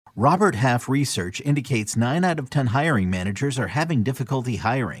Robert Half research indicates 9 out of 10 hiring managers are having difficulty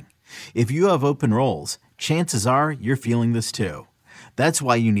hiring. If you have open roles, chances are you're feeling this too. That's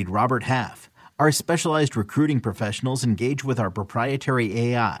why you need Robert Half. Our specialized recruiting professionals engage with our proprietary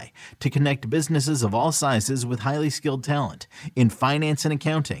AI to connect businesses of all sizes with highly skilled talent in finance and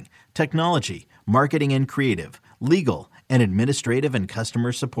accounting, technology, marketing and creative, legal, and administrative and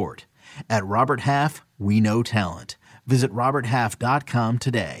customer support. At Robert Half, we know talent. Visit roberthalf.com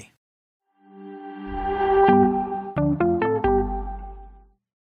today.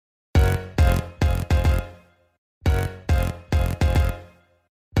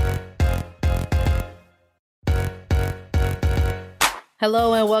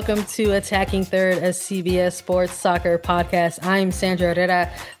 Hello and welcome to Attacking Third, a CBS Sports Soccer podcast. I'm Sandra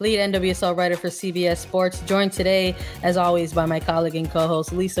Herrera, lead NWSL writer for CBS Sports, joined today, as always, by my colleague and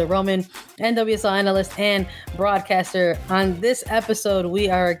co-host Lisa Roman, NWSL analyst and broadcaster. On this episode, we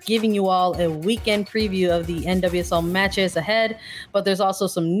are giving you all a weekend preview of the NWSL matches ahead, but there's also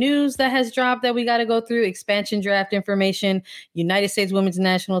some news that has dropped that we got to go through, expansion draft information, United States Women's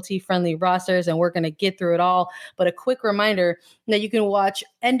National Team friendly rosters, and we're going to get through it all. But a quick reminder that you can watch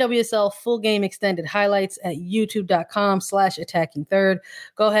NWSL full game extended highlights at youtube.com/attackingthird.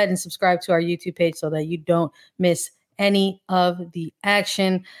 Go ahead and subscribe to our YouTube page so that you don't miss any of the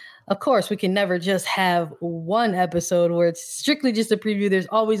action. Of course, we can never just have one episode where it's strictly just a preview. There's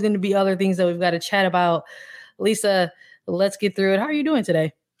always going to be other things that we've got to chat about. Lisa, let's get through it. How are you doing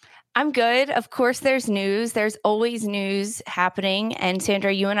today? I'm good. Of course, there's news. There's always news happening. And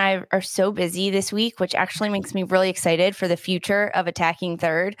Sandra, you and I are so busy this week, which actually makes me really excited for the future of Attacking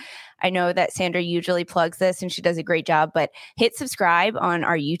Third. I know that Sandra usually plugs this and she does a great job, but hit subscribe on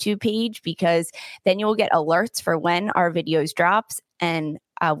our YouTube page because then you will get alerts for when our videos drops. And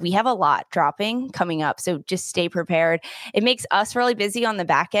we have a lot dropping coming up, so just stay prepared. It makes us really busy on the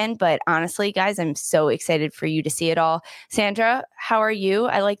back end, but honestly, guys, I'm so excited for you to see it all. Sandra, how are you?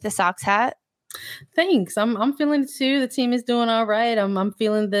 I like the Sox hat. Thanks. I'm feeling it too. The team is doing all right. I'm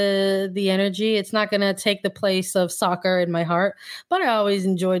feeling the energy. It's not going to take the place of soccer in my heart, but I always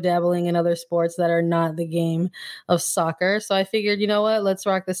enjoy dabbling in other sports that are not the game of soccer. So I figured, you know what? Let's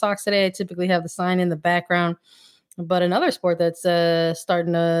rock the Sox today. I typically have the sign in the background. But another sport that's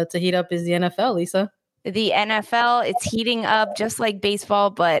starting to heat up is the NFL, Lisa. The NFL, it's heating up just like baseball,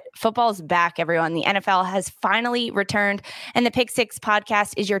 but football's back, everyone. The NFL has finally returned, and the Pick Six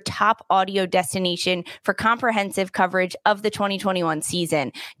podcast is your top audio destination for comprehensive coverage of the 2021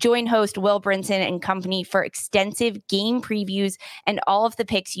 season. Join host Will Brinson and company for extensive game previews and all of the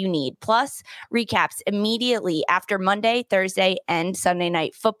picks you need, plus recaps immediately after Monday, Thursday, and Sunday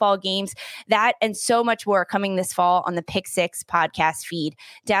night football games. That and so much more coming this fall on the Pick Six podcast feed.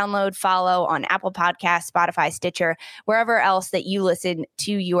 Download, follow on Apple Podcasts, Spotify, Stitcher, wherever else that you listen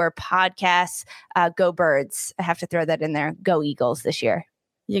to your podcasts. Go Birds. I have to throw that in there. Go Eagles this year.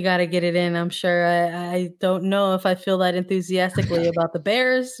 You got to get it in. I'm sure. I don't know if I feel that enthusiastically about the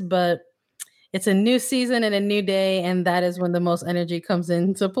Bears, but it's a new season and a new day, and that is when the most energy comes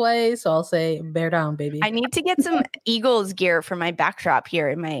into play. So I'll say bear down, baby. I need to get some Eagles gear for my backdrop here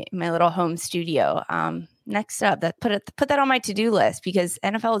in my little home studio. Next up, put that on my to-do list because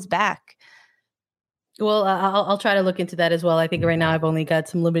NFL is back. Well, I'll try to look into that as well. I think right now I've only got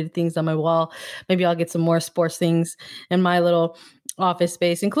some limited things on my wall. Maybe I'll get some more sports things in my little office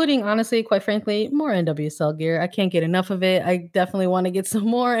space, including, honestly, quite frankly, more NWSL gear. I can't get enough of it. I definitely want to get some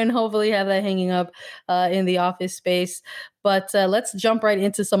more and hopefully have that hanging up in the office space. But let's jump right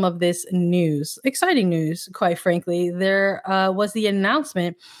into some of this news. Exciting news, quite frankly. There was the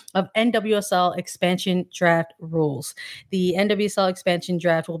announcement of NWSL expansion draft rules. The NWSL expansion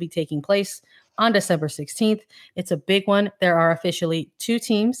draft will be taking place on December 16th. It's a big one. There are officially 2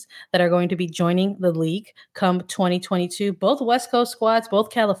 teams that are going to be joining the league come 2022, both West Coast squads, both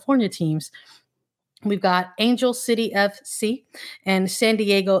California teams. We've got Angel City FC and San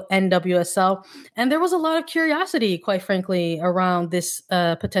Diego NWSL. And there was a lot of curiosity, quite frankly, around this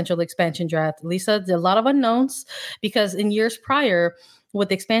potential expansion draft. Lisa, a lot of unknowns because in years prior, with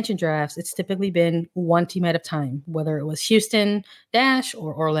expansion drafts, it's typically been one team at a time, whether it was Houston Dash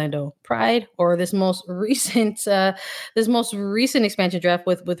or Orlando Pride or this most recent expansion draft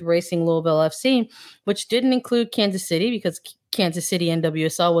with Racing Louisville FC, which didn't include Kansas City because Kansas City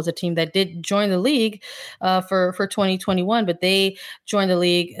NWSL was a team that did join the league for 2021, but they joined the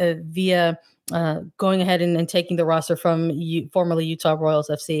league via going ahead and taking the roster from formerly Utah Royals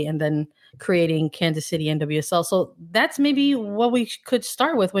FC and then creating Kansas City NWSL. So that's maybe what we could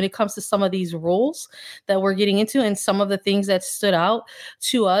start with when it comes to some of these rules that we're getting into and some of the things that stood out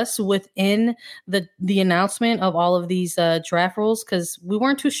to us within the announcement of all of these draft rules, because we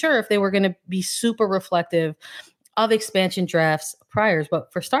weren't too sure if they were going to be super reflective of expansion drafts priors.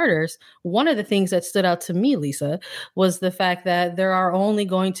 But for starters, one of the things that stood out to me, Lisa, was the fact that there are only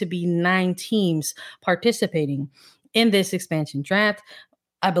going to be 9 teams participating in this expansion draft.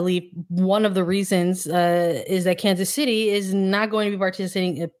 I believe one of the reasons is that Kansas City is not going to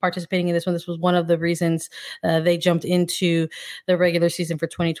be participating in this one. This was one of the reasons they jumped into the regular season for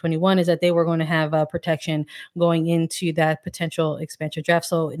 2021, is that they were going to have protection going into that potential expansion draft.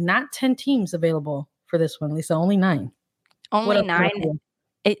 So not 10 teams available for this one, Lisa, only 9. Only 9.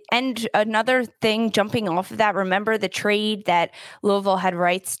 And another thing, jumping off of that, remember the trade that Louisville had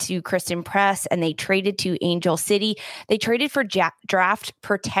rights to Kristen Press and they traded to Angel City. They traded for draft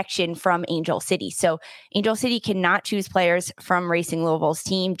protection from Angel City. So Angel City cannot choose players from Racing Louisville's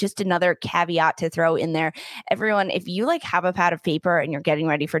team. Just another caveat to throw in there. Everyone, if you have a pad of paper and you're getting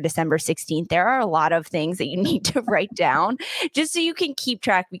ready for December 16th, there are a lot of things that you need to write down just so you can keep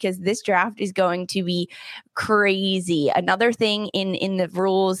track, because this draft is going to be crazy. Another thing in the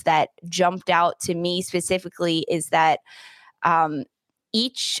rules that jumped out to me specifically is that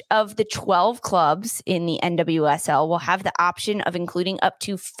each of the 12 clubs in the NWSL will have the option of including up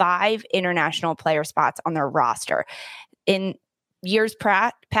to 5 international player spots on their roster. In years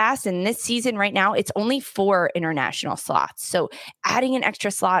past, and this season right now, it's only 4 international slots. So adding an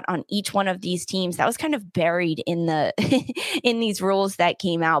extra slot on each one of these teams, that was kind of buried in the in these rules that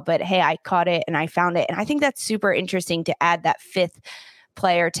came out. But hey, I caught it and I found it. And I think that's super interesting to add that 5th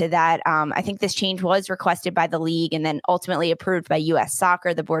player to that. I think this change was requested by the league and then ultimately approved by U.S.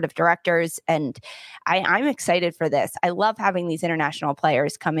 Soccer, the board of directors. And I'm excited for this. I love having these international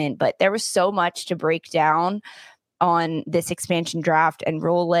players come in, but there was so much to break down on this expansion draft and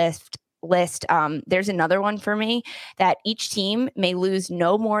rule list. There's another one for me, that each team may lose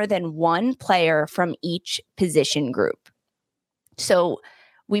no more than 1 player from each position group. So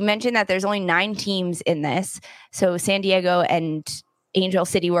we mentioned that there's only 9 teams in this. So San Diego and Angel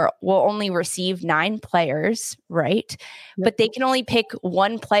City will only receive 9 players, right? Yep. But they can only pick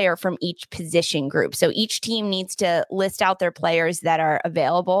 1 player from each position group. So each team needs to list out their players that are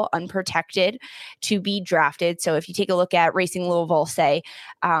available, unprotected, to be drafted. So if you take a look at Racing Louisville, say,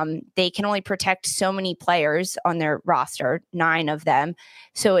 they can only protect so many players on their roster, 9 of them.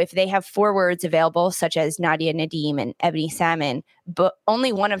 So if they have forwards available, such as Nadia Nadim and Ebony Salmon, but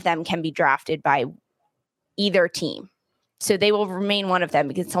only one of them can be drafted by either team. So they will remain one of them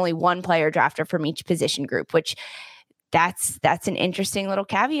because it's only 1 player drafted from each position group, which that's an interesting little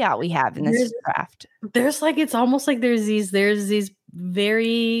caveat we have in this draft. There's it's almost like there's these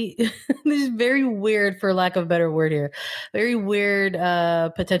very these very weird, for lack of a better word here, very weird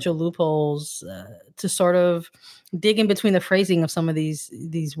potential loopholes to sort of dig in between the phrasing of some of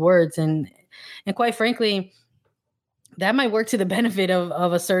these words, and quite frankly, that might work to the benefit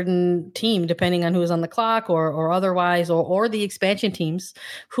of a certain team, depending on who is on the clock or otherwise, or the expansion teams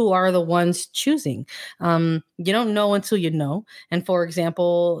who are the ones choosing. You don't know until you know. And for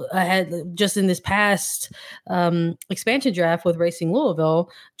example, I had just in this past expansion draft with Racing Louisville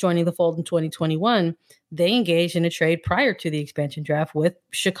joining the fold in 2021, they engaged in a trade prior to the expansion draft with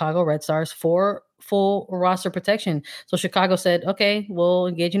Chicago Red Stars for full roster protection. So Chicago said, okay, we'll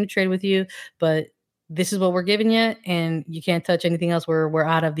engage in a trade with you, but this is what we're giving you, and you can't touch anything else. We're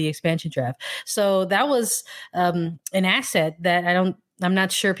out of the expansion draft. So that was an asset that I'm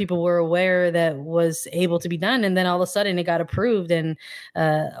not sure people were aware that was able to be done. And then all of a sudden it got approved, and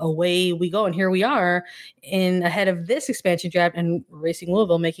away we go. And here we are ahead of this expansion draft, and Racing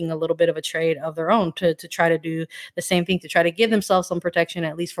Louisville making a little bit of a trade of their own to try to do the same thing, to try to give themselves some protection,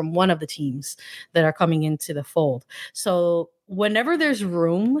 at least from one of the teams that are coming into the fold. So whenever there's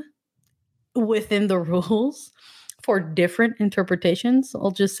room within the rules for different interpretations,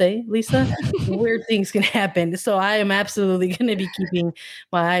 I'll just say, Lisa, weird things can happen. So I am absolutely going to be keeping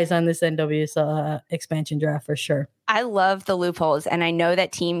my eyes on this NWSL expansion draft for sure. I love the loopholes, and I know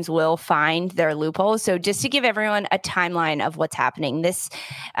that teams will find their loopholes. So just to give everyone a timeline of what's happening, this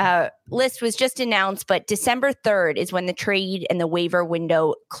list was just announced, but December 3rd is when the trade and the waiver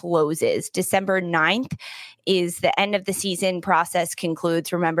window closes. December 9th is the end of the season process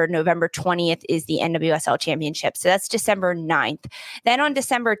concludes. Remember, November 20th is the NWSL Championship. So that's December 9th. Then on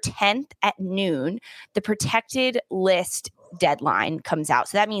December 10th at noon, the protected list deadline comes out.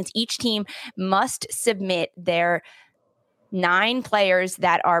 So that means each team must submit their 9 players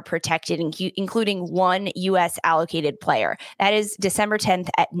that are protected, including 1 U.S. allocated player. That is December 10th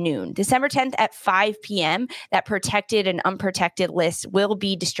at noon. December 10th at 5 p.m., that protected and unprotected list will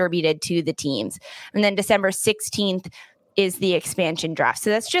be distributed to the teams. And then December 16th is the expansion draft. So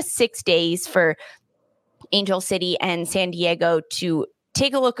that's just 6 days for Angel City and San Diego to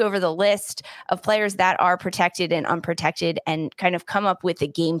take a look over the list of players that are protected and unprotected and kind of come up with a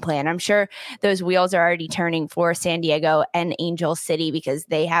game plan. I'm sure those wheels are already turning for San Diego and Angel City because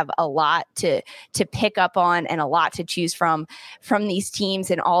they have a lot to pick up on and a lot to choose from these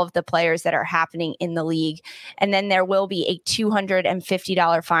teams and all of the players that are happening in the league. And then there will be a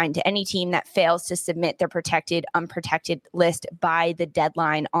 $250 fine to any team that fails to submit their protected, unprotected list by the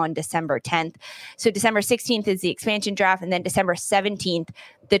deadline on December 10th. So December 16th is the expansion draft, and then December 17th,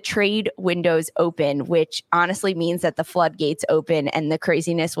 the trade windows open, which honestly means that the floodgates open and the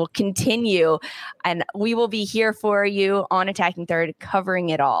craziness will continue. And we will be here for you on Attacking Third, covering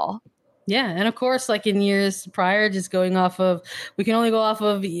it all. Yeah. And of course, like in years prior, just going off of, we can only go off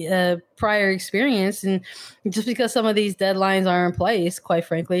of prior experience. And just because some of these deadlines are in place, quite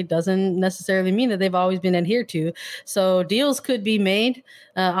frankly, doesn't necessarily mean that they've always been adhered to. So deals could be made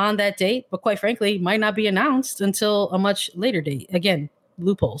on that date, but quite frankly, might not be announced until a much later date. Again,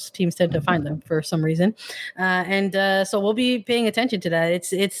 loopholes. Teams tend to find them for some reason. So we'll be paying attention to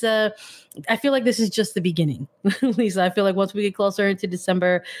that. I feel like this is just the beginning, Lisa. I feel like once we get closer into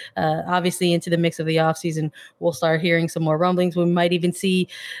December, obviously into the mix of the offseason, we'll start hearing some more rumblings. We might even see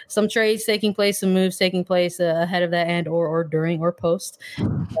some trades taking place, some moves taking place ahead of that and or during or post.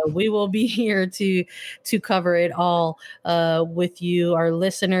 We will be here to cover it all with you, our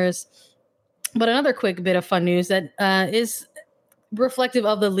listeners. But another quick bit of fun news that is reflective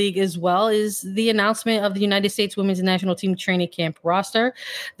of the league as well is the announcement of the United States women's national team training camp roster.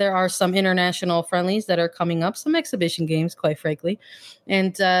 There are some international friendlies that are coming up, some exhibition games, quite frankly.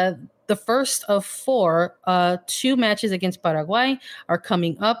 And the first of 4, 2 matches against Paraguay are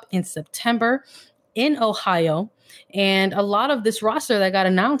coming up in September in Ohio. And a lot of this roster that got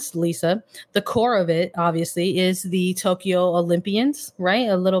announced, Lisa, the core of it, obviously, is the Tokyo Olympians, right?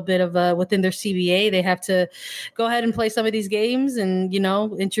 A little bit of within their CBA, they have to go ahead and play some of these games and,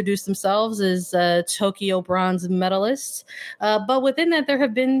 introduce themselves as Tokyo bronze medalists. But within that, there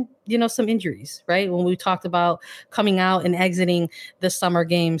have been, some injuries, right? When we talked about coming out and exiting the summer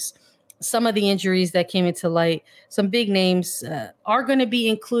games, some of the injuries that came into light, some big names are going to be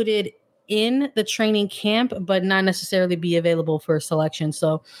included in the training camp, but not necessarily be available for selection.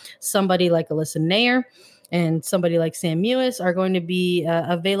 So somebody like Alyssa Nair and somebody like Sam Mewis are going to be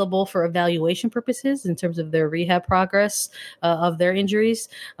available for evaluation purposes in terms of their rehab progress of their injuries.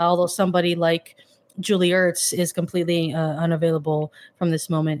 Although somebody like Julie Ertz is completely unavailable from this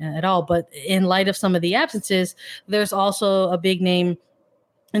moment at all. But in light of some of the absences, there's also a big name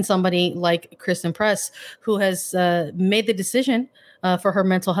in somebody like Christen Press, who has made the decision for her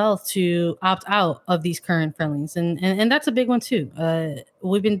mental health to opt out of these current friendlies. And that's a big one too.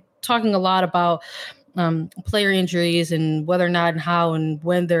 We've been talking a lot about player injuries and whether or not and how and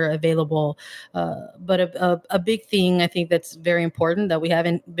when they're available. But a big thing I think that's very important that we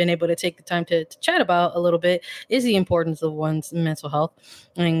haven't been able to take the time to chat about a little bit is the importance of one's mental health.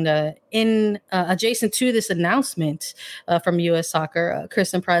 And in adjacent to this announcement from U.S. Soccer,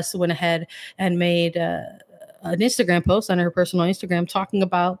 Christen Press went ahead and made an Instagram post on her personal Instagram talking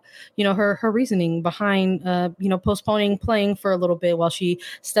about, her reasoning behind, postponing playing for a little bit while she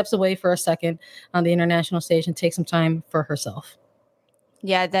steps away for a second on the international stage and takes some time for herself.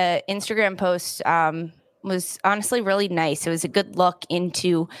 Yeah, the Instagram post was honestly really nice. It was a good look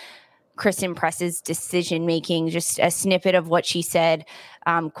into Christen Press's decision-making, just a snippet of what she said,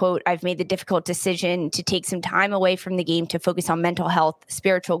 quote, "I've made the difficult decision to take some time away from the game to focus on mental health,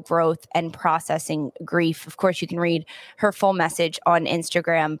 spiritual growth, and processing grief." Of course, you can read her full message on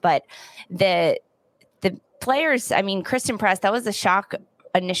Instagram, but the players, Christen Press, that was a shock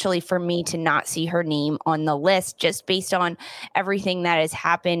initially for me to not see her name on the list, just based on everything that has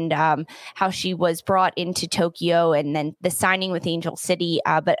happened, how she was brought into Tokyo and then the signing with Angel City.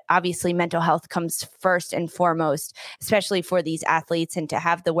 But obviously mental health comes first and foremost, especially for these athletes, and to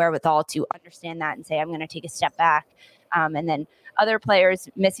have the wherewithal to understand that and say, I'm going to take a step back. And then other players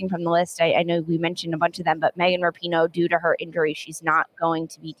missing from the list, I know we mentioned a bunch of them, but Megan Rapinoe, due to her injury, she's not going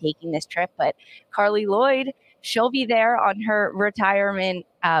to be taking this trip. But Carly Lloyd, she'll be there on her retirement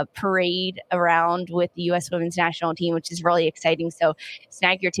parade around with the U.S. women's national team, which is really exciting. So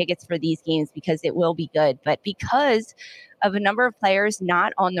snag your tickets for these games because it will be good. But because of a number of players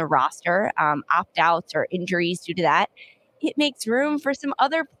not on the roster, opt-outs or injuries due to that, it makes room for some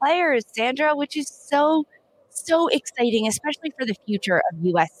other players, Sandra, which is so so exciting, especially for the future of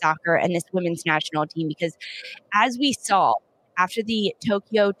U.S. soccer and this women's national team, because as we saw after the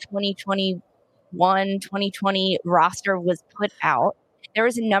Tokyo 2020 roster was put out, there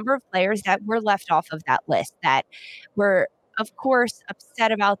was a number of players that were left off of that list that were, of course,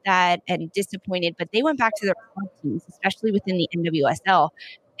 upset about that and disappointed, but they went back to their club teams, especially within the NWSL,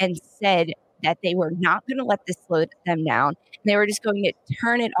 and said that they were not going to let this slow them down. They were just going to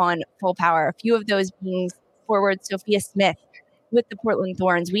turn it on full power. A few of those being forward Sophia Smith with the Portland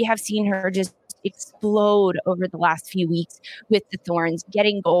Thorns. We have seen her just explode over the last few weeks with the Thorns,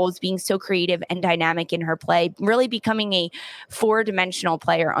 getting goals, being so creative and dynamic in her play, really becoming a four-dimensional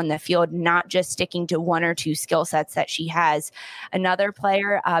player on the field, not just sticking to one or two skill sets that she has. Another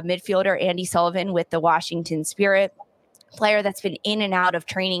player, midfielder Andy Sullivan with the Washington Spirit, player that's been in and out of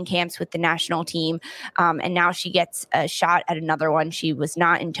training camps with the national team. And now she gets a shot at another one. She was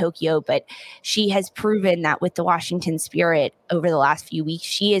not in Tokyo, but she has proven that with the Washington Spirit over the last few weeks,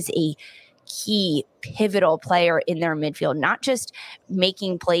 she is a key pivotal player in their midfield, not just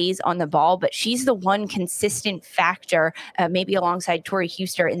making plays on the ball, but she's the one consistent factor, maybe alongside Tori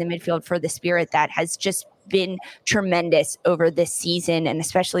Huster in the midfield for the Spirit, that has just been tremendous over this season and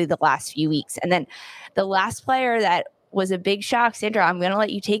especially the last few weeks. And then the last player that was a big shock, Sandra, I'm going to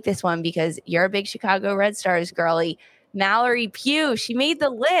let you take this one because you're a big Chicago Red Stars girly. Mallory Pugh, she made the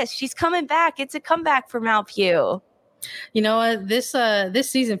list. She's coming back. It's a comeback for Mal Pugh. You know what? This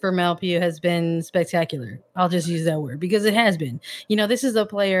season for Mal Pugh has been spectacular. I'll just use that word because it has been. You know, this is a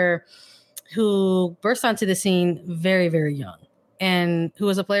player who burst onto the scene very, very young, and who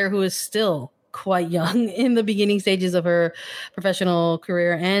is a player who is still quite young in the beginning stages of her professional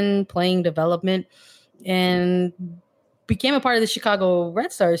career and playing development, and became a part of the Chicago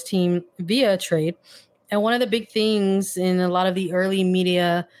Red Stars team via a trade. And one of the big things in a lot of the early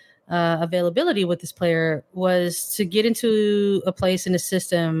media availability with this player was to get into a place in a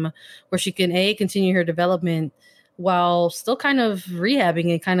system where she can continue her development while still kind of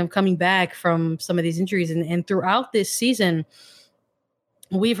rehabbing and kind of coming back from some of these injuries. And throughout this season,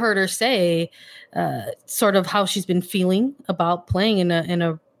 we've heard her say sort of how she's been feeling about playing in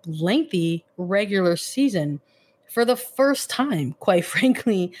a lengthy regular season for the first time, quite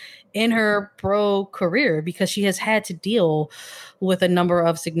frankly, in her pro career, because she has had to deal with a number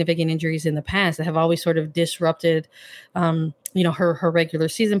of significant injuries in the past that have always sort of disrupted, her regular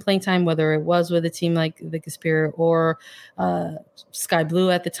season playing time, whether it was with a team like the Spirit or Sky Blue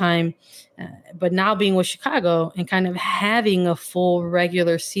at the time. But now being with Chicago and kind of having a full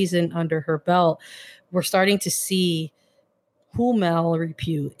regular season under her belt, we're starting to see who Mallory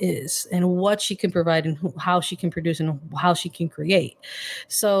Pugh is and what she can provide and how she can produce and how she can create.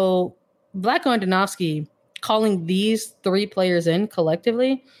 So Vlatko Andonovski calling these three players in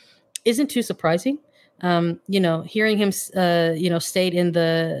collectively isn't too surprising. Hearing him, state in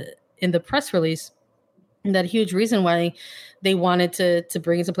the press release that a huge reason why they wanted to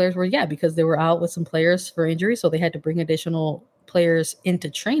bring in some players were, because they were out with some players for injury. So they had to bring additional players into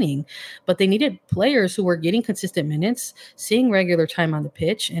training, but they needed players who were getting consistent minutes, seeing regular time on the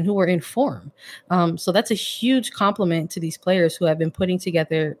pitch, and who were in form. So that's a huge compliment to these players who have been putting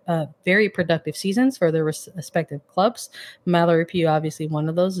together very productive seasons for their respective clubs. Mallory Pugh, obviously one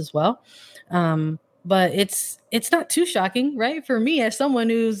of those as well. But it's not too shocking, right? For me, as someone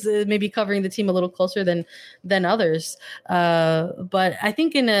who's maybe covering the team a little closer than others. But I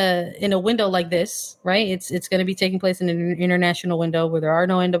think in a window like this, right, it's going to be taking place in an international window where there are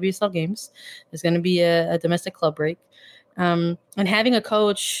no NWSL games. There's going to be a domestic club break. And having a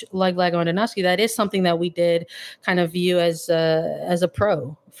coach like Vlatko Andonovski, that is something that we did kind of view as a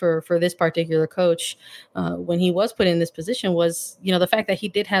pro for this particular coach when he was put in this position was, the fact that he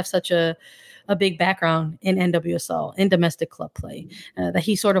did have such a big background in NWSL, in domestic club play, that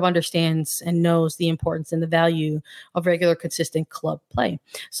he sort of understands and knows the importance and the value of regular, consistent club play.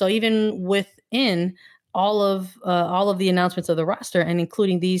 So even within all of the announcements of the roster and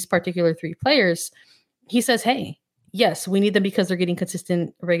including these particular three players, he says, hey, yes, we need them because they're getting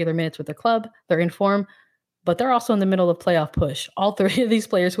consistent regular minutes with the club. They're in form, but they're also in the middle of playoff push. All three of these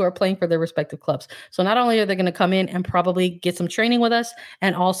players who are playing for their respective clubs. So not only are they going to come in and probably get some training with us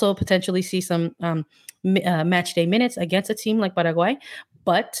and also potentially see some match day minutes against a team like Paraguay,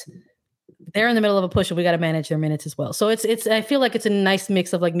 but they're in the middle of a push and we got to manage their minutes as well. So it's I feel like it's a nice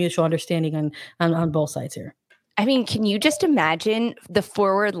mix of like mutual understanding on both sides here. I mean, can you just imagine the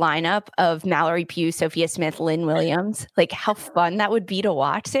forward lineup of Mallory Pugh, Sophia Smith, Lynn Williams? Like how fun that would be to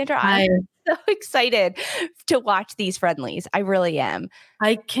watch, Sandra. I'm so excited to watch these friendlies. I really am.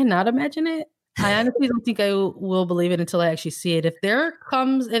 I cannot imagine it. I honestly don't think I will believe it until I actually see it. If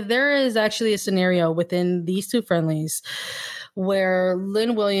there is actually a scenario within these two friendlies where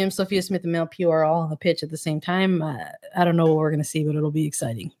Lynn Williams, Sophia Smith, and Mel Pugh are all on the pitch at the same time, I don't know what we're going to see, but it'll be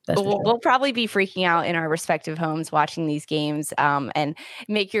exciting. We'll probably be freaking out in our respective homes watching these games, and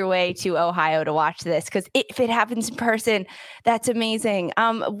make your way to Ohio to watch this, because if it happens in person, that's amazing.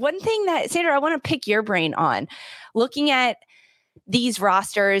 One thing that, Sandra, I want to pick your brain on, looking at these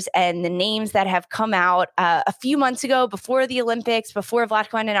rosters and the names that have come out a few months ago before the Olympics, before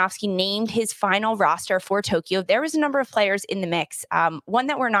Vlatko Andonovski named his final roster for Tokyo, there was a number of players in the mix. One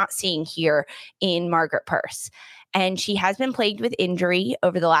that we're not seeing here in Margaret Purce. And she has been plagued with injury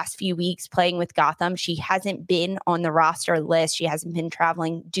over the last few weeks playing with Gotham. She hasn't been on the roster list. She hasn't been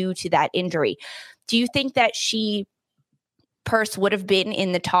traveling due to that injury. Do you think that Purce would have been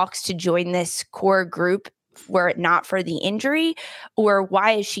in the talks to join this core group were it not for the injury? Or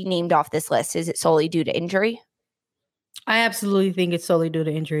why is she named off this list? Is it solely due to injury? I absolutely think it's solely due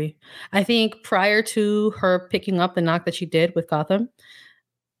to injury. I think prior to her picking up the knock that she did with Gotham,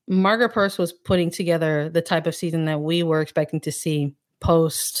 Margaret Purce was putting together the type of season that we were expecting to see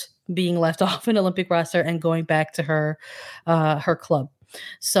post being left off an Olympic roster and going back to her club.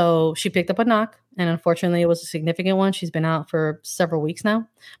 So she picked up a knock, and unfortunately it was a significant one. She's been out for several weeks now.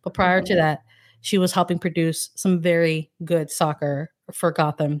 But prior to that, she was helping produce some very good soccer for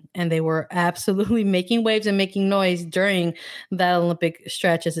Gotham, and they were absolutely making waves and making noise during that Olympic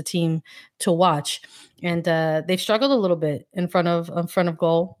stretch as a team to watch. And they've struggled a little bit in front of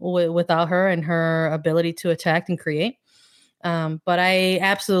goal without her and her ability to attack and create. But I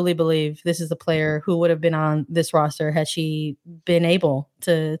absolutely believe this is the player who would have been on this roster had she been able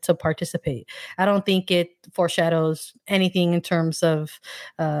to participate. I don't think it foreshadows anything in terms of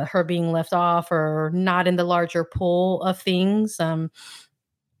her being left off or not in the larger pool of things.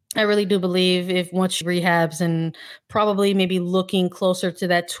 I really do believe if once she rehabs and probably maybe looking closer to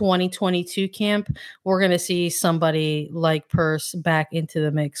that 2022 camp, we're going to see somebody like Purce back into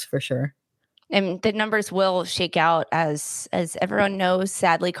the mix for sure. And the numbers will shake out as everyone knows,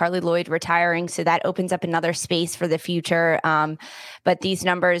 sadly, Carly Lloyd retiring. So that opens up another space for the future. But these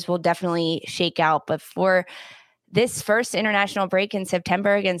numbers will definitely shake out. But for this first international break in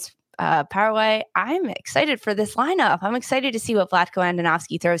September against Paraguay, I'm excited for this lineup. I'm excited to see what Vlatko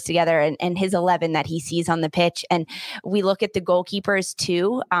Andonovski throws together and his 11 that he sees on the pitch. And we look at the goalkeepers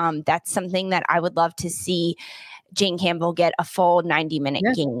too. That's something that I would love to see Jane Campbell get a full 90-minute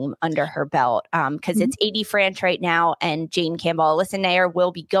game under her belt, because it's 80 Franch right now, and Jane Campbell, Alyssa Nair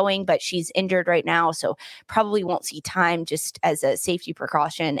will be going, but she's injured right now, so probably won't see time just as a safety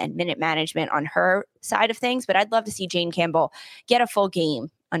precaution and minute management on her side of things. But I'd love to see Jane Campbell get a full game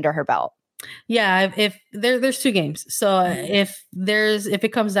under her belt. Yeah, if there's two games. So if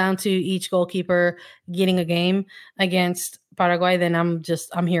it comes down to each goalkeeper getting a game against Paraguay, then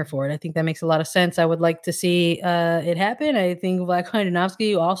I'm here for it. I think that makes a lot of sense. I would like to see it happen. I think Vlatko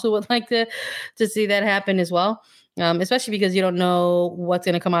Andonovski also would like to see that happen as well. Especially because you don't know what's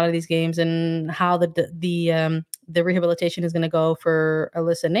going to come out of these games and how the rehabilitation is going to go for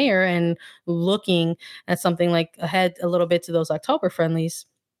Alyssa Nair, and looking at something like ahead a little bit to those October friendlies.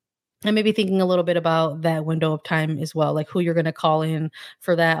 And maybe thinking a little bit about that window of time as well, like who you're going to call in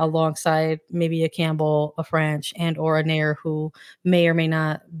for that alongside maybe a Campbell, a Franch, and or a Nair who may or may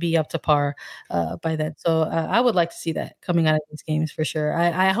not be up to par by then. So I would like to see that coming out of these games for sure.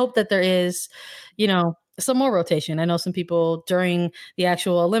 I hope that there is, some more rotation. I know some people during the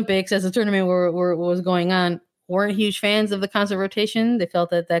actual Olympics as the tournament was going on weren't huge fans of the constant rotation. They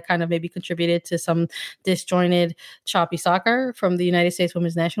felt that kind of maybe contributed to some disjointed, choppy soccer from the United States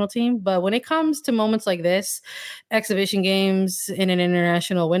women's national team. But when it comes to moments like this, exhibition games in an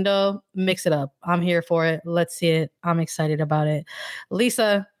international window, mix it up. I'm here for it. Let's see it. I'm excited about it.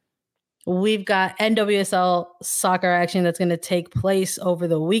 Lisa, we've got NWSL soccer action that's going to take place over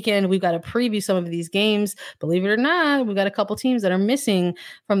the weekend. We've got to preview some of these games. Believe it or not, we've got a couple teams that are missing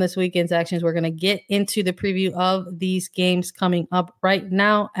from this weekend's actions. We're going to get into the preview of these games coming up right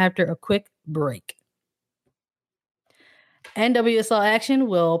now after a quick break. NWSL action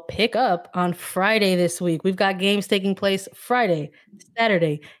will pick up on Friday this week. We've got games taking place Friday,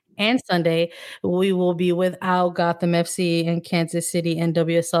 Saturday, and Sunday. We will be without Gotham FC and Kansas City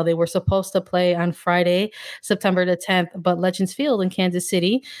NWSL. They were supposed to play on Friday, September the 10th, but Legends Field in Kansas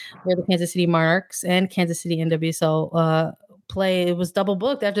City, where the Kansas City Monarchs and Kansas City NWSL play, it was double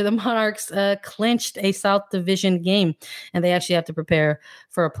booked after the Monarchs clinched a South Division game, and they actually have to prepare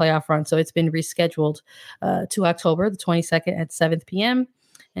for a playoff run. So it's been rescheduled to October the 22nd at 7 p.m.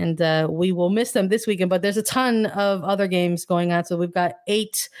 and we will miss them this weekend. But there's a ton of other games going on. So we've got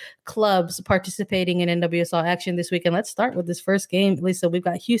 8 clubs participating in NWSL action this weekend. Let's start with this first game, Lisa. We've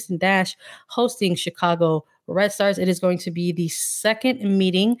got Houston Dash hosting Chicago Red Stars. It is going to be the second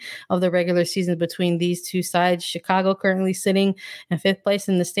meeting of the regular season between these two sides. Chicago currently sitting in 5th place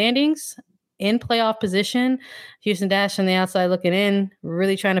in the standings, in playoff position. Houston Dash on the outside looking in,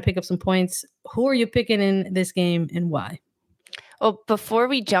 really trying to pick up some points. Who are you picking in this game and why? Well, before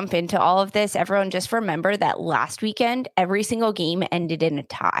we jump into all of this, everyone just remember that last weekend, every single game ended in a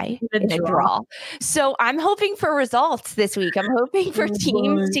tie, in a draw. So I'm hoping for results this week. I'm hoping for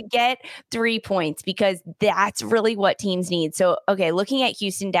teams to get 3 points because that's really what teams need. So, okay, looking at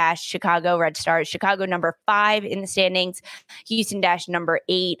Houston Dash, Chicago Red Stars, Chicago number 5 in the standings, Houston Dash number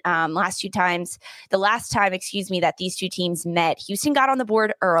 8. The last time, that these two teams met, Houston got on the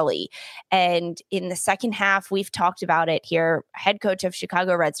board early. And in the second half, we've talked about it here. Head coach of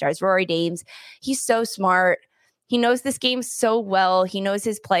Chicago Red Stars, Rory Dames. He's so smart. He knows this game so well. He knows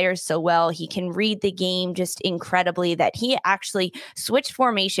his players so well. He can read the game just incredibly that he actually switched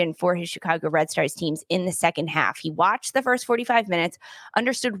formation for his Chicago Red Stars teams in the second half. He watched the first 45 minutes,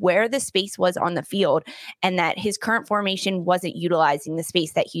 understood where the space was on the field, and that his current formation wasn't utilizing the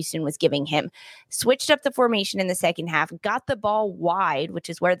space that Houston was giving him. Switched up the formation in the second half, got the ball wide, which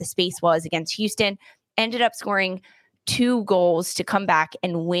is where the space was against Houston, ended up scoring 2 goals to come back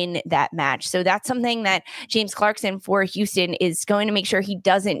and win that match. So that's something that James Clarkson for Houston is going to make sure he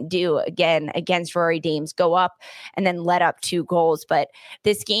doesn't do again against Rory Dames, go up and then let up 2 goals. But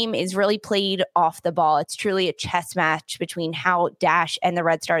this game is really played off the ball. It's truly a chess match between how Dash and the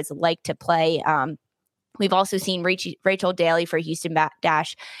Red Stars like to play. We've also seen Rachel Daly for Houston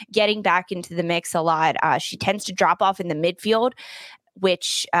Dash getting back into the mix a lot. She tends to drop off in the midfield,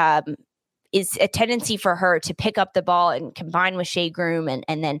 which is a tendency for her to pick up the ball and combine with Shea Groom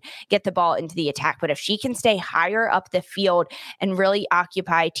and then get the ball into the attack. But if she can stay higher up the field and really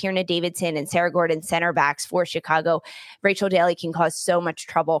occupy Tierna Davidson and Sarah Gordon center backs for Chicago, Rachel Daly can cause so much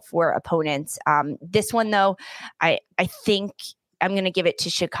trouble for opponents. This one, though, I think I'm going to give it to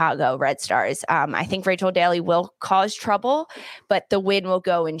Chicago Red Stars. I think Rachel Daly will cause trouble, but the win will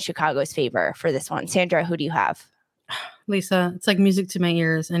go in Chicago's favor for this one. Sandra, who do you have? Lisa, it's like music to my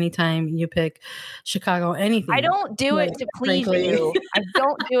ears anytime you pick Chicago anything. I don't do it to please you. I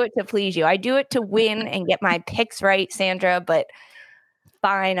don't do it to please you. I do it to win and get my picks right, Sandra, but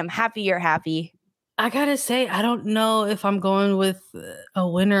fine. I'm happy you're happy. I gotta say, I don't know if I'm going with a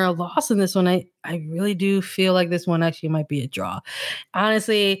win or a loss in this one. I really do feel like this one actually might be a draw.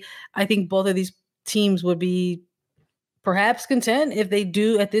 Honestly, I think both of these teams would be perhaps content if they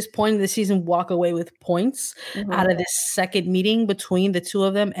do at this point in the season walk away with points out of this second meeting between the two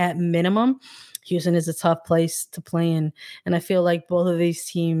of them at minimum. Houston is a tough place to play in. And I feel like both of these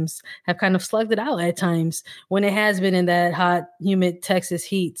teams have kind of slugged it out at times when it has been in that hot, humid Texas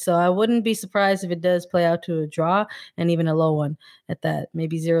heat. So I wouldn't be surprised if it does play out to a draw and even a low one at that.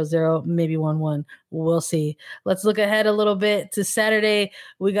 Maybe 0-0, maybe 1-1. We'll see. Let's look ahead a little bit to Saturday.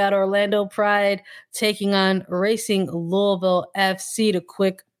 We got Orlando Pride taking on Racing Louisville FC. To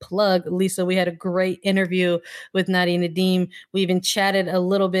quick plug, Lisa, we had a great interview with Nadia Nadim. We even chatted a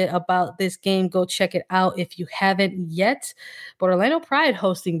little bit about this game. Go check it out if you haven't yet. But Orlando Pride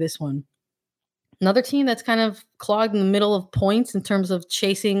hosting this one. Another team that's kind of clogged in the middle of points in terms of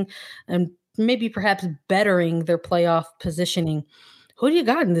chasing and maybe perhaps bettering their playoff positioning. Who do you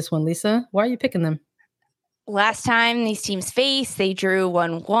got in this one, Lisa? Why are you picking them? Last time these teams faced, they drew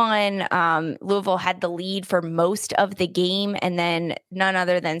 1-1. Louisville had the lead for most of the game, and then none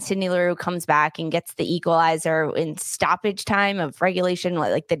other than Sydney Leroux comes back and gets the equalizer in stoppage time of regulation,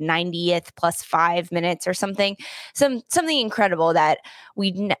 like the 90th plus 5 minutes or something. Something incredible that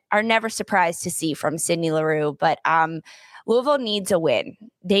we are never surprised to see from Sydney Leroux. But Louisville needs a win.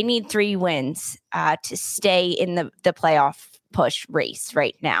 They need 3 wins to stay in the playoff push race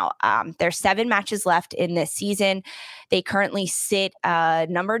right now. There's 7 matches left in this season. They currently sit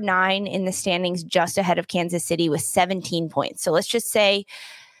number 9 in the standings, just ahead of Kansas City with 17 points. So let's just say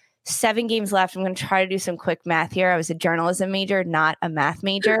 7 games left. I'm going to try to do some quick math here. I was a journalism major, not a math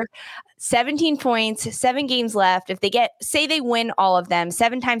major. 17 points, 7 games left. If they say they win all of them,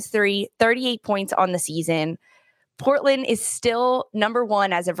 7 times 3, 38 points on the season. Portland is still number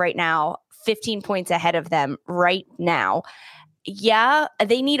 1 as of right now, 15 points ahead of them right now. Yeah,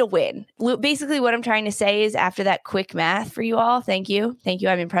 they need a win. Basically, what I'm trying to say is after that quick math for you all, thank you.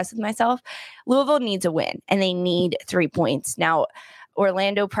 I'm impressed with myself. Louisville needs a win, and they need 3 points. Now,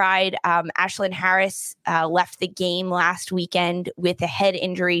 Orlando Pride, Ashlyn Harris left the game last weekend with a head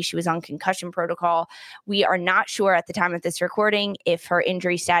injury. She was on concussion protocol. We are not sure at the time of this recording if her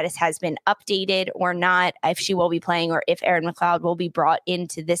injury status has been updated or not, if she will be playing or if Erin McLeod will be brought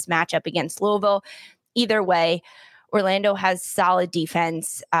into this matchup against Louisville. Either way, Orlando has solid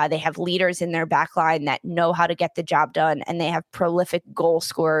defense. They have leaders in their back line that know how to get the job done, and they have prolific goal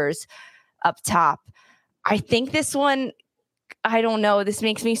scorers up top. I think this one, I don't know. This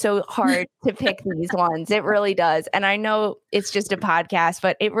makes me so hard to pick these ones. It really does. And I know it's just a podcast,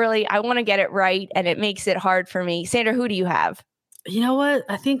 but I want to get it right, and it makes it hard for me. Sandra, who do you have? You know what?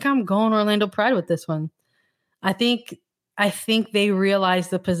 I think I'm going Orlando Pride with this one. I think they realize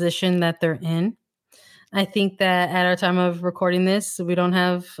the position that they're in. I think that at our time of recording this, we don't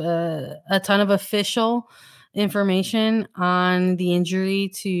have a ton of official information on the injury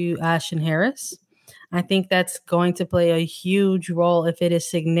to Ashlyn Harris. I think that's going to play a huge role if it is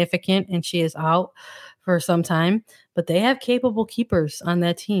significant and she is out for some time. But they have capable keepers on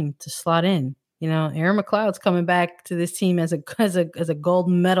that team to slot in. You know, Erin McLeod's coming back to this team as a gold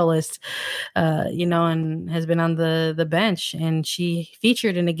medalist, and has been on the bench. And she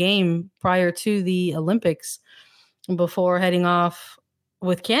featured in a game prior to the Olympics before heading off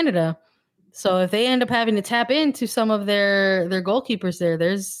with Canada. So if they end up having to tap into some of their goalkeepers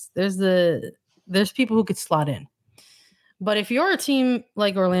there's people who could slot in. But if you're a team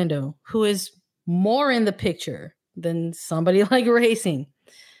like Orlando, who is more in the picture than somebody like Racing,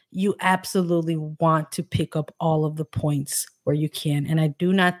 you absolutely want to pick up all of the points where you can. And I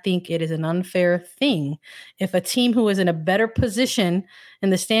do not think it is an unfair thing if a team who is in a better position in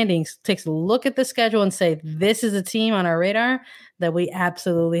the standings takes a look at the schedule and say, this is a team on our radar that we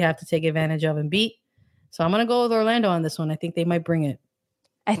absolutely have to take advantage of and beat. So I'm going to go with Orlando on this one. I think they might bring it.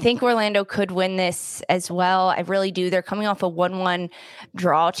 I think Orlando could win this as well. I really do. They're coming off a 1-1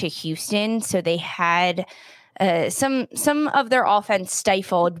 draw to Houston. So they had some of their offense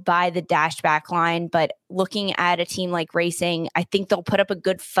stifled by the dashed back line. But looking at a team like Racing, I think they'll put up a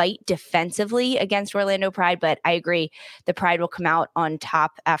good fight defensively against Orlando Pride. But I agree, the Pride will come out on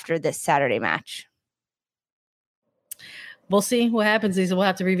top after this Saturday match. We'll see what happens. We'll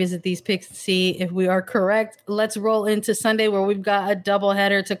have to revisit these picks and see if we are correct. Let's roll into Sunday, where we've got a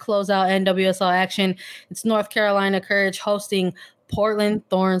doubleheader to close out NWSL action. It's North Carolina Courage hosting Portland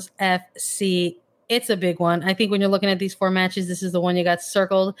Thorns FC. It's a big one. I think when you're looking at these 4 matches, this is the one you got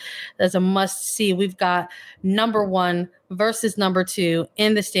circled as a must-see. We've got number 1 versus number 2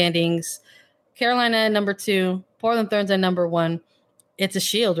 in the standings. Carolina at number 2, Portland Thorns at number 1. It's a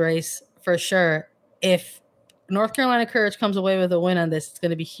shield race for sure. If North Carolina Courage comes away with a win on this, it's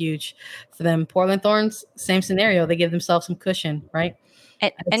going to be huge for them. Portland Thorns, same scenario. They give themselves some cushion, right?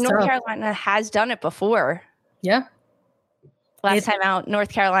 And North Carolina has done it before. Yeah. Last time out, North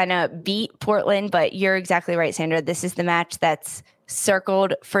Carolina beat Portland, but you're exactly right, Sandra. This is the match that's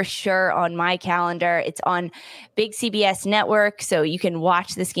circled for sure on my calendar. It's on Big CBS Network, so you can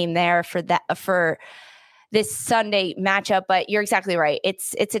watch this game there for this Sunday matchup. But you're exactly right.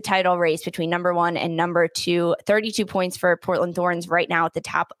 It's a title race between number 1 and number 2. 32 points for Portland Thorns right now at the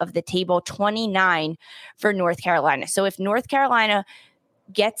top of the table, 29 for North Carolina. So if North Carolina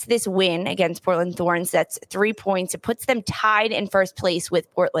gets this win against Portland Thorns, that's 3 points. It puts them tied in first place with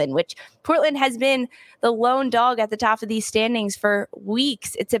Portland, which Portland has been the lone dog at the top of these standings for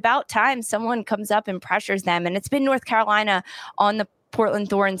weeks. It's about time someone comes up and pressures them. And it's been North Carolina on the Portland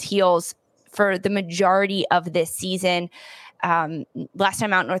Thorns' heels for the majority of this season. Last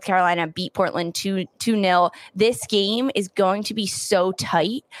time out, North Carolina beat Portland 2-0. This game is going to be so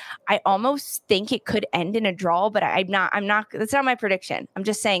tight. I almost think it could end in a draw, but I'm not, that's not my prediction. I'm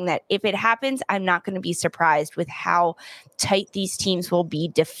just saying that if it happens, I'm not going to be surprised with how tight these teams will be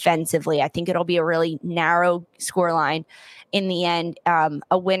defensively. I think it'll be a really narrow scoreline in the end.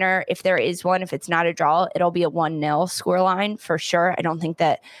 A winner, if there is one, if it's not a draw, it'll be a 1-0 scoreline for sure. I don't think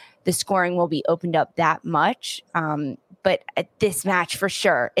that the scoring will be opened up that much. But at this match, for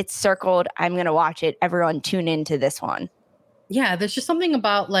sure, it's circled. I'm going to watch it. Everyone tune into this one. Yeah, there's just something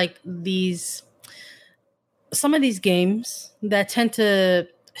about like some of these games that tend to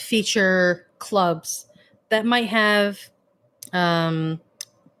feature clubs that might have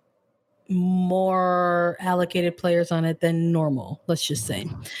more allocated players on it than normal, let's just say.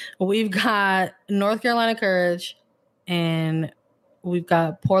 We've got North Carolina Courage and we've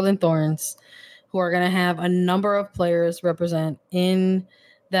got Portland Thorns, who are going to have a number of players represent in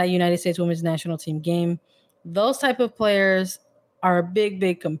that United States Women's National Team game. Those type of players are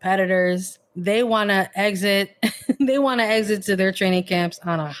big competitors. They want to exit. They want to exit to their training camps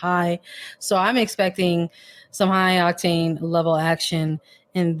on a high. So I'm expecting some high octane level action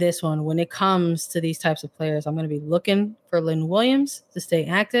in this one. When it comes to these types of players, I'm going to be looking for Lynn Williams to stay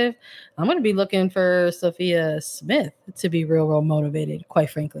active. I'm going to be looking for Sophia Smith to be real motivated, quite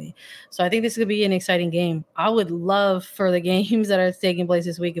frankly. So I think this could be an exciting game. I would love for the games that are taking place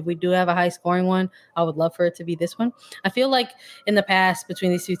this week, if we do have a high scoring one, I would love for it to be this one. I feel like in the past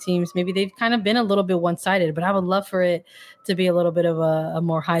between these two teams, maybe they've kind of been a little bit one-sided, but I would love for it to be a little bit of a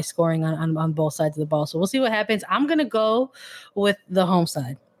more high scoring on both sides of the ball. So we'll see what happens. I'm going to go with the home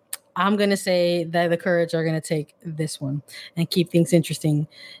side. I'm going to say that the Courage are going to take this one and keep things interesting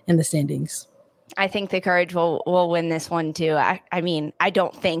in the standings. I think the Courage will win this one too. I mean, I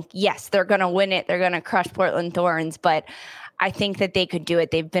don't think, yes, they're going to win it. They're going to crush Portland Thorns, but I think that they could do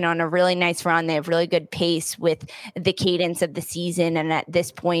it. They've been on a really nice run. They have really good pace with the cadence of the season. And at this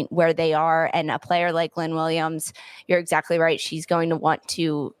point where they are, and a player like Lynn Williams, you're exactly right. She's going to want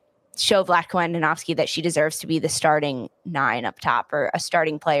to show Vlatko Andonovski that she deserves to be the starting 9 up top, or a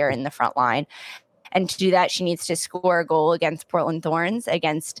starting player in the front line. And to do that, she needs to score a goal against Portland Thorns,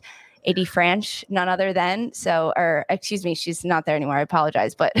 against Adi Franch, none other than. So, or excuse me, she's not there anymore. I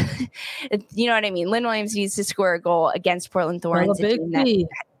apologize. But you know what I mean? Lynn Williams needs to score a goal against Portland Thorns. Bella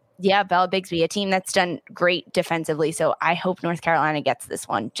Bigsby, a team that's done great defensively. So I hope North Carolina gets this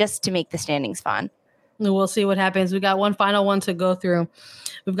one just to make the standings fun. We'll see what happens. We got one final one to go through.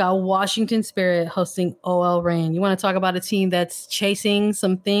 We've got Washington Spirit hosting OL Reign. You want to talk about a team that's chasing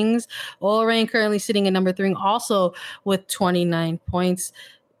some things? OL Reign currently sitting at number 3, also with 29 points.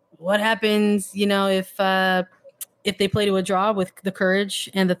 What happens, if they play to a draw with the Courage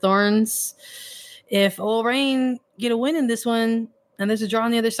and the Thorns? If OL Reign get a win in this one, and there's a draw on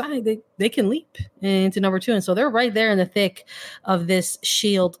the other side, they can leap into number 2. And so they're right there in the thick of this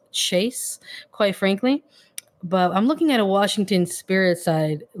Shield chase, quite frankly. But I'm looking at a Washington Spirit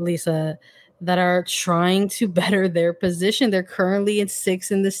side, Lisa, that are trying to better their position. They're currently in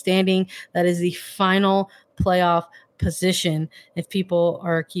 6th in the standing. That is the final playoff position, if people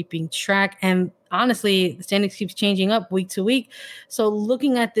are keeping track. And honestly, the standings keeps changing up week to week. So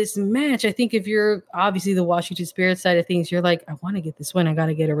looking at this match, I think if you're obviously the Washington Spirit side of things, you're like, I want to get this win. I got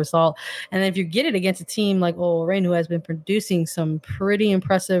to get a result. And then if you get it against a team like OL Reign, who has been producing some pretty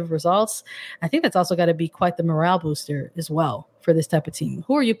impressive results, I think that's also got to be quite the morale booster as well for this type of team.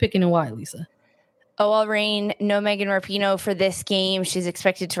 Who are you picking and why, Lisa? OL Reign, no Megan Rapinoe for this game. She's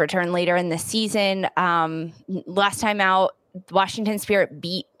expected to return later in the season. Last time out, Washington Spirit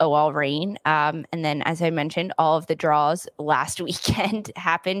beat OL Reign. And then, as I mentioned, all of the draws last weekend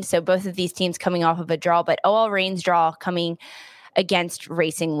happened. So both of these teams coming off of a draw, but OL Reign's draw coming against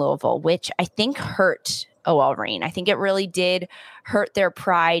Racing Louisville, which I think hurt OL Reign. I think it really did hurt their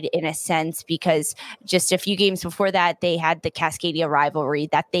pride in a sense, because just a few games before that, they had the Cascadia rivalry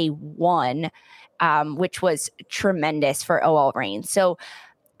that they won, which was tremendous for OL Reign. So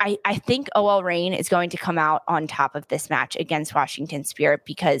I think OL Reign is going to come out on top of this match against Washington Spirit,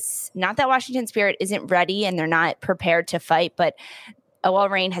 because not that Washington Spirit isn't ready and they're not prepared to fight, but OL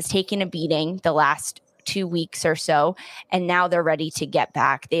Reign has taken a beating the last 2 weeks or so, and now they're ready to get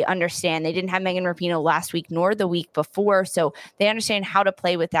back. They understand they didn't have Megan Rapinoe last week nor the week before, so they understand how to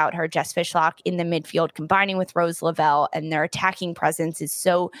play without her. Jess Fishlock in the midfield combining with Rose Lavelle, and their attacking presence is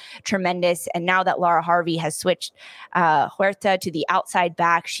so tremendous. And now that Laura Harvey has switched Huerta to the outside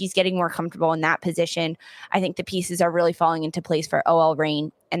back, she's getting more comfortable in that position. I think the pieces are really falling into place for OL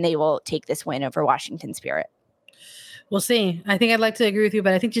Reign, and they will take this win over Washington Spirit. We'll see. I think I'd like to agree with you,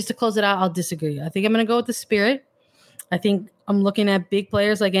 but I think just to close it out, I'll disagree. I think I'm going to go with the Spirit. I think I'm looking at big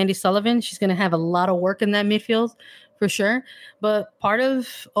players like Andy Sullivan. She's going to have a lot of work in that midfield for sure. But part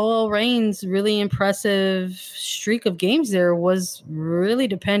of OL Reign's really impressive streak of games there was really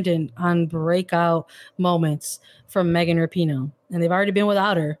dependent on breakout moments from Megan Rapinoe. And they've already been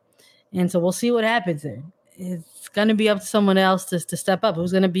without her. And so we'll see what happens there. It's going to be up to someone else to step up.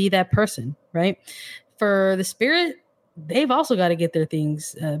 Who's going to be that person, right? For the Spirit, they've also got to get their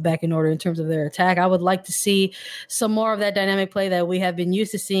things back in order in terms of their attack. I would like to see some more of that dynamic play that we have been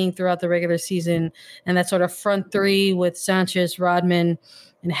used to seeing throughout the regular season, and that sort of front 3 with Sanchez, Rodman,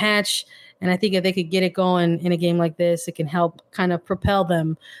 and Hatch. And I think if they could get it going in a game like this, it can help kind of propel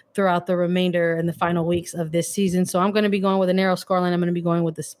them throughout the remainder and the final weeks of this season. So I'm going to be going with a narrow scoreline. I'm going to be going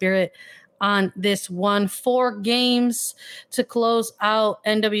with the Spirit on this one. 4 games to close out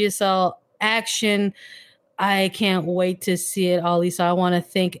NWSL action. I can't wait to see it, Ollie. So I want to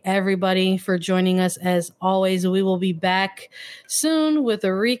thank everybody for joining us. As always, we will be back soon with a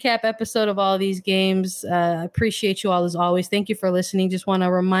recap episode of all these games. Appreciate you all as always. Thank you for listening. Just want to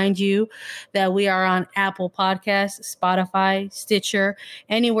remind you that we are on Apple Podcasts, Spotify, Stitcher,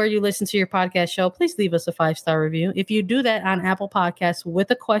 anywhere you listen to your podcast show. Please leave us a 5-star review. If you do that on Apple Podcasts with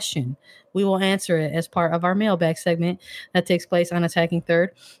a question, we will answer it as part of our mailbag segment that takes place on Attacking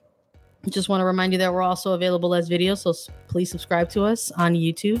Third. Just want to remind you that we're also available as videos, so please subscribe to us on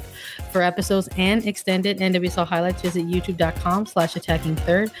YouTube for episodes and extended NWSL highlights. Visit youtube.com/Attacking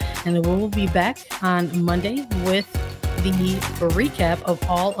Third, and we will be back on Monday with the recap of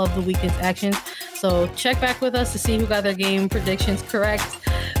all of the weekend's actions. So check back with us to see who got their game predictions correct.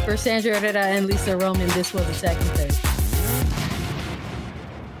 For Sandra Herrera and Lisa Roman, this was Attacking Third.